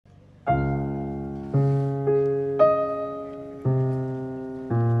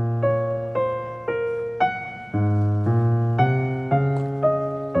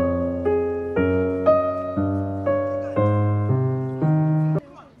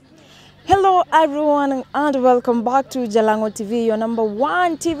everyone and welcome back to Jalang'o TV, your number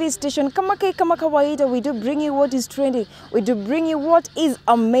one TV station. Kama kawaida, we do bring you what is trending. We do bring you what is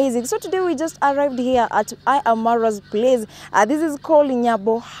amazing. So today we just arrived here at I Amara's place. This is called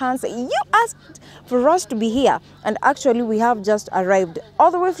Nyabo Hans. You asked for us to be here, and actually we have just arrived all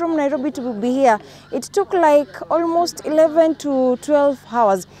the way from Nairobi to be here. It took like almost 11 to 12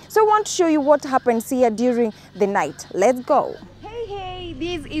 hours. So I want to show you what happens here during the night. Let's go. Hey,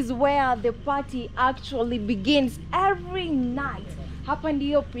 this is where the party actually begins every night. Hapa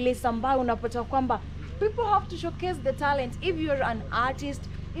ndiyo place ambayo unapata kwamba people have to showcase the talent. If you're an artist,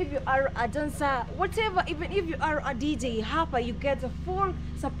 if you are a dancer, whatever, even if you are a DJ, hapa you get a full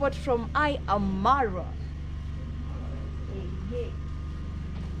support from I Amara. Hey.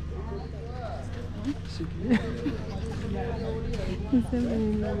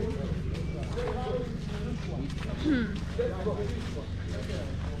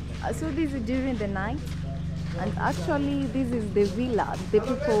 So this is during the night, and actually this is the villa the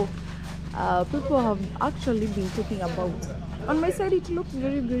people have actually been talking about. On my side it looks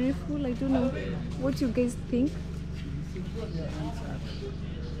very beautiful. I don't know what you guys think,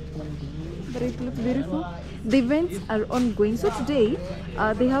 but it looks beautiful. The events are ongoing. So today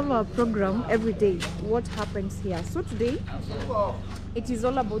they have a program every day. What happens here? So today it is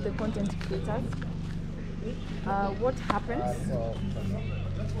all about the content creators. What happens?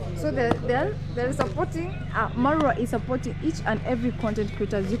 So they're supporting, Marwa is supporting each and every content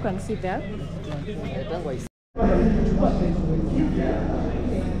creator, as you can see there.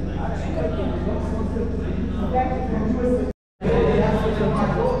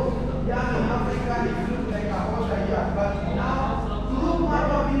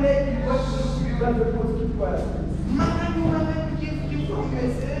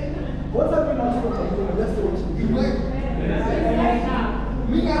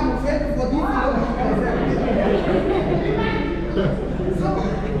 Me, I'm afraid for this. So,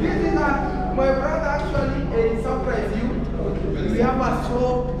 this is my brother actually surprised you. We have a show.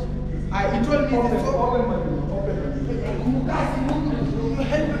 He told me the show.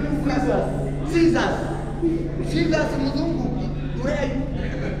 Caesars Muzungu. Where are you?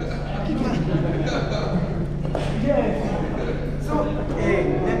 Yes. So,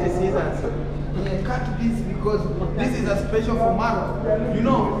 let the Caesars. Cut this because this is a special for Maro, you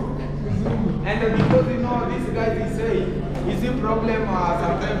know. And because you know this guy is saying, is a problem.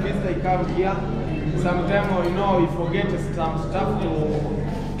 Sometimes visitors come here, sometimes you know he forget some stuff to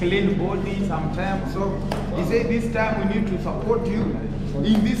clean body. Sometimes, so he say this time we need to support you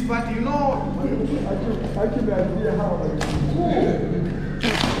in this party, you know. Actually, I really have.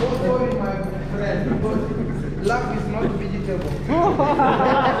 Oh, sorry, my friend, because love is not vegetable.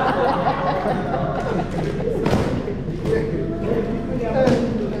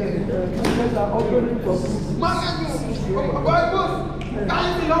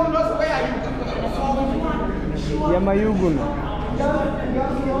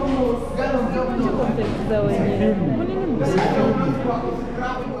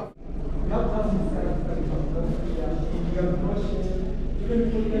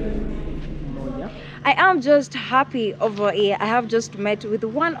 I am just happy over here. I have just met with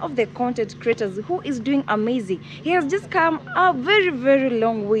one of the content creators who is doing amazing. He has just come a very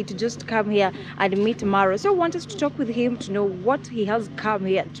long way to just come here and meet Maro. So I want us to talk with him to know what he has come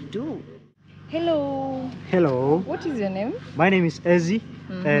here to do. Hello. Hello. What is your name? My name is Ezi.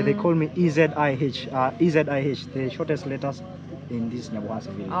 They call me EZIH. EZIH, the shortest letters in this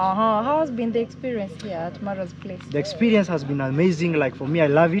Nyabuhansi village. How has been the experience here at Maro's place? The experience has been amazing. Like for me, I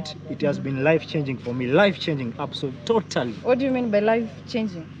love it. It has been life-changing for me. Life-changing, absolutely, totally. What do you mean by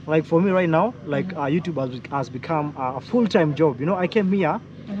life-changing? Like for me right now, like YouTube has become a full-time job. You know, I came here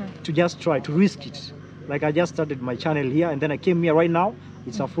to just try to risk it. Like I just started my channel here, and then I came here right now.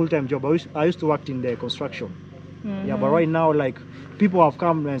 It's a full-time job. I used to work in the construction. Yeah, but right now, like people have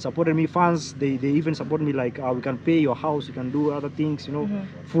come and supported me. Fans, they even support me. Like we can pay your house, you can do other things. You know,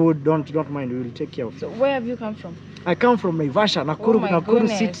 food. Don't mind. We will take care of. So where have you come from? I come from Naivasha, Nakuru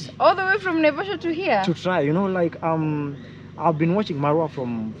City. All the way from Naivasha to here. To try, you know, like I've been watching Marwa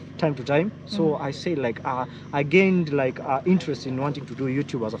from time to time, so I say like I gained like interest in wanting to do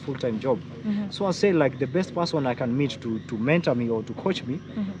YouTube as a full-time job. So I say like the best person I can meet to mentor me or to coach me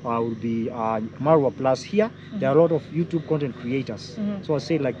would be Marwa. Plus here there are a lot of YouTube content creators, so I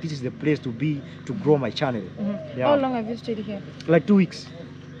say like this is the place to be to grow my channel. Yeah. How long have you stayed here? Like 2 weeks.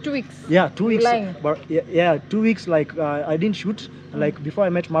 2 weeks? Yeah, 2 weeks. Lying. But yeah, 2 weeks. Like I didn't shoot. Like before I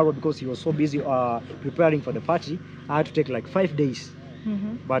met Maro, because he was so busy preparing for the party, I had to take like 5 days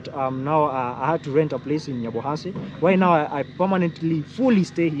But now I had to rent a place in Nyabohansi. Right now I permanently fully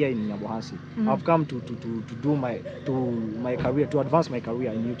stay here in Nyabohansi. I've come to do my career, to advance my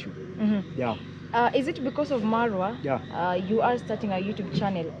career in YouTube. Yeah. Is it because of Marwa? Yeah. You are starting a YouTube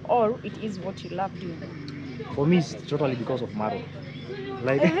channel, or it is what you love doing? For me, it's totally because of Marwa.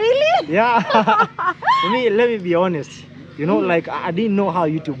 Like, really? Yeah. For me, let me be honest. You know, like I didn't know how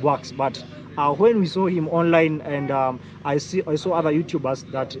YouTube works, but when we saw him online, and I saw other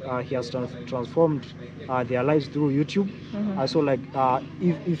YouTubers that he has transformed their lives through YouTube. I saw like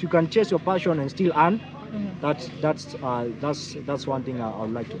if you can chase your passion and still earn, that's one thing I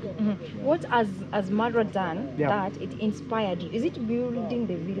would like to do. What has Marwa done Yeah. that it inspired you? Is it building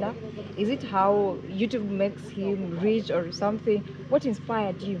the villa? Is it how YouTube makes him rich or something? What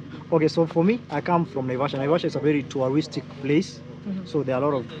inspired you? Okay, so for me, I come from Naivasha. Naivasha is a very touristic place. So there are a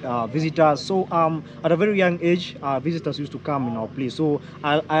lot of visitors. So at a very young age, visitors used to come in our place. So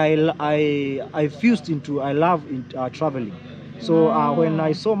I fused into, I love traveling. So when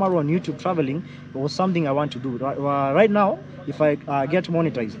I saw Maru on YouTube traveling, it was something I want to do. Right now, if I get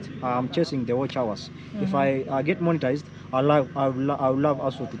monetized, I'm chasing the watch hours. If I get monetized, I would love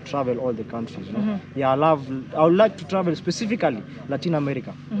also to travel all the countries. You know? Yeah, I would like to travel specifically Latin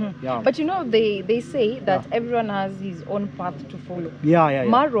America. Yeah. But you know, they say that everyone has his own path to follow. Yeah.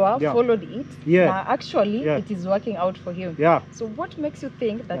 Marwa followed it. Yeah. Actually, it is working out for him. Yeah. So what makes you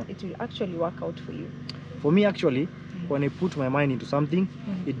think that it will actually work out for you? For me, actually, when I put my mind into something,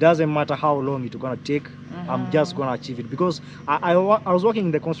 it doesn't matter how long it's gonna take. I'm just gonna achieve it, because I was working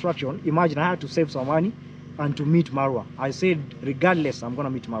in the construction. Imagine I had to save some money and to meet Marwa. I said regardless, I'm gonna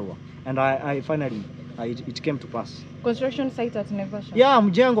meet Marwa, and I finally it came to pass. Construction site at Naivasha. Yeah,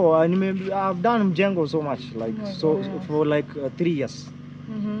 Mjengo. I've done Mjengo so much, like for like 3 years.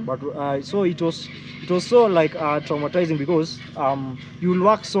 But so it was so like traumatizing, because you'll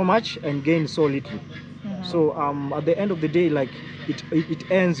work so much and gain so little. So at the end of the day, like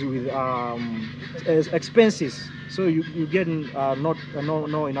it ends with expenses. So you get not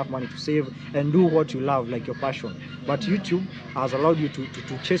enough money to save and do what you love, like your passion. But YouTube has allowed you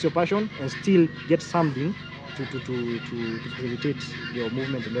to chase your passion and still get something to facilitate your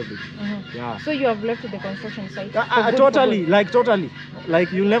movement and everything. Yeah. So you have left the construction site? Totally, like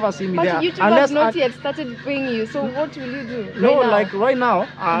you'll never see me but there. YouTube unless has not yet started paying you. So what will you do? No, right now? like right now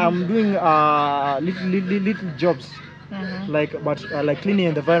I'm doing little jobs, like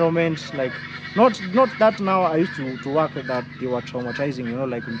cleaning the environment, like not that now I used to work that they were traumatizing, you know,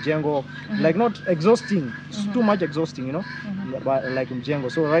 like Mjengo, like not exhausting, it's too much exhausting, you know, but like Mjengo.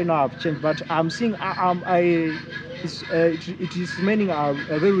 So right now I've changed, but I'm seeing it is remaining a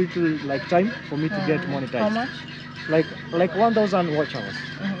very little like time for me to get monetized. How much? Like 1,000 watch hours.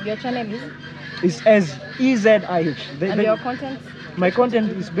 Your channel is as EZIH. And your content? My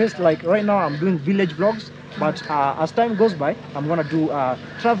content is based, like right now I'm doing village vlogs, but as time goes by, I'm gonna do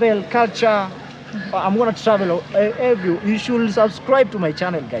travel, culture. I'm gonna travel you should subscribe to my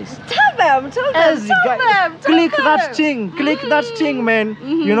channel, guys. Tell them. Click that thing, man.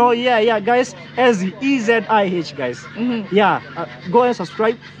 You know, yeah, guys. EZIH, guys. Yeah, go and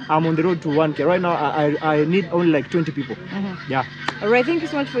subscribe. I'm on the road to 1K right now. I need only like 20 people. Yeah. Alright, thank you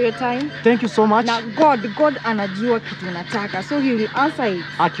so much for your time. Thank you so much. Now God anajua kitu unataka, so he will answer it.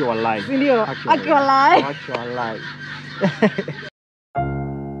 Akiwa live. Sindio? Akiwa live.